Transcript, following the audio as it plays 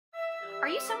Are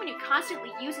you someone who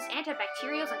constantly uses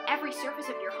antibacterials on every surface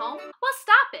of your home? Well,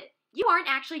 stop it! You aren't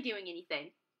actually doing anything.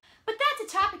 But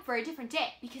that's a topic for a different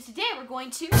day, because today we're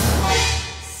going to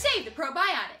save the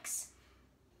probiotics.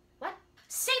 What?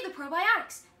 Save the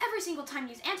probiotics! Every single time you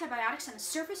use antibiotics on a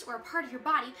surface or a part of your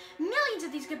body, millions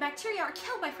of these good bacteria are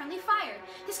killed by friendly fire.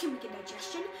 This can weaken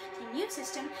digestion, the immune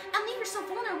system, and leave yourself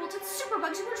vulnerable to the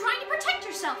superbugs you were trying to protect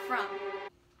yourself from.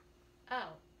 Oh.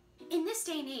 In this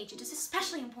day and age, it is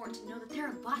especially important to know that there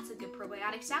are lots of good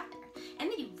probiotics out there,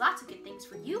 and they do lots of good things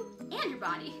for you and your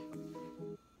body.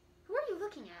 Who are you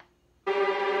looking at?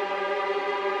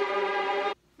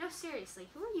 No, seriously,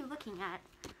 who are you looking at?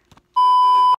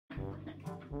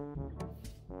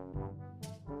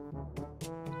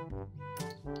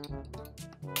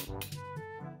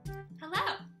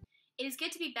 Hello! It is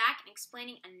good to be back and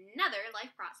explaining another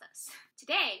life process.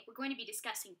 Today, we're going to be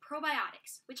discussing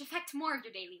probiotics, which affect more of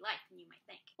your daily life than you might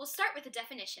think. We'll start with a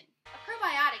definition. A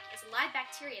probiotic is a live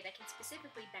bacteria that can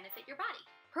specifically benefit your body.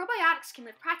 Probiotics can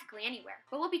live practically anywhere,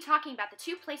 but we'll be talking about the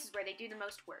two places where they do the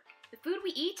most work: the food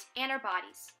we eat and our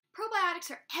bodies. Probiotics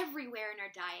are everywhere in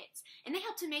our diets, and they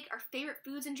help to make our favorite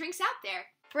foods and drinks out there.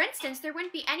 For instance, there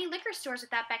wouldn't be any liquor stores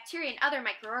without bacteria and other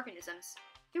microorganisms.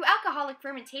 Through alcoholic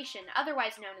fermentation,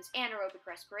 otherwise known as anaerobic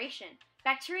respiration,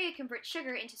 bacteria convert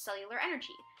sugar into cellular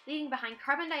energy, leaving behind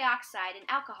carbon dioxide and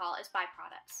alcohol as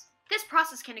byproducts. This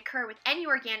process can occur with any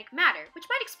organic matter, which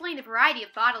might explain the variety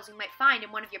of bottles you might find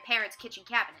in one of your parents' kitchen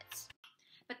cabinets.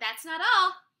 But that's not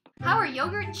all! How are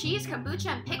yogurt, cheese, kombucha,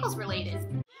 and pickles related?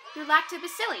 Through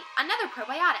lactobacilli, another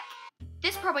probiotic.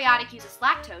 This probiotic uses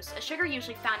lactose, a sugar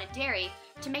usually found in dairy,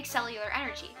 to make cellular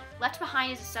energy. Left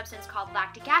behind is a substance called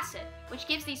lactic acid, which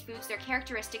gives these foods their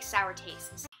characteristic sour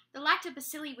tastes. The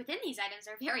lactobacilli within these items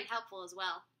are very helpful as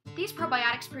well. These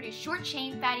probiotics produce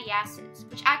short-chain fatty acids,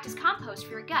 which act as compost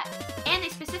for your gut, and they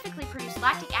specifically produce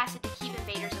lactic acid to keep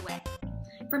invaders away.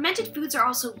 Fermented foods are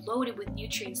also loaded with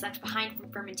nutrients left behind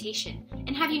from fermentation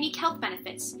and have unique health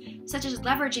benefits, such as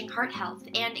leveraging heart health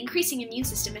and increasing immune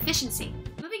system efficiency.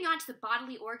 Moving on to the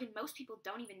bodily organ most people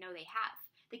don't even know they have: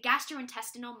 the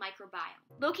gastrointestinal microbiome.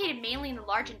 Located mainly in the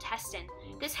large intestine,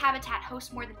 this habitat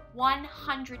hosts more than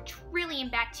 100 trillion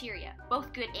bacteria,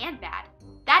 both good and bad.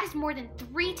 That is more than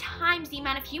 3 times the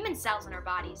amount of human cells in our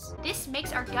bodies. This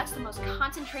makes our guts the most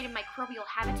concentrated microbial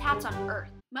habitats on Earth.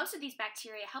 Most of these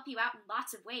bacteria help you out in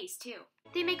lots of ways, too.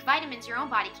 They make vitamins your own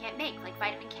body can't make, like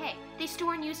vitamin K. They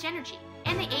store unused energy,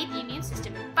 and they aid the immune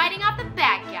system in fighting off the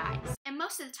bad guys. And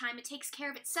most of the time, it takes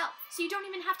care of itself, so you don't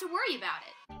even have to worry about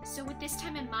it. So with this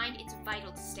time in mind, it's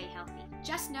vital to stay healthy.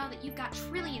 Just know that you've got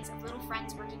trillions of little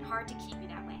friends working hard to keep you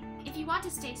that way. If you want to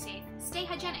stay safe, stay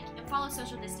hygienic and follow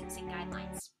social distancing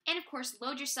guidelines. And of course,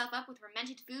 load yourself up with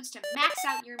fermented foods to max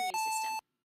out your immune system.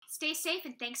 Stay safe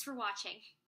and thanks for watching.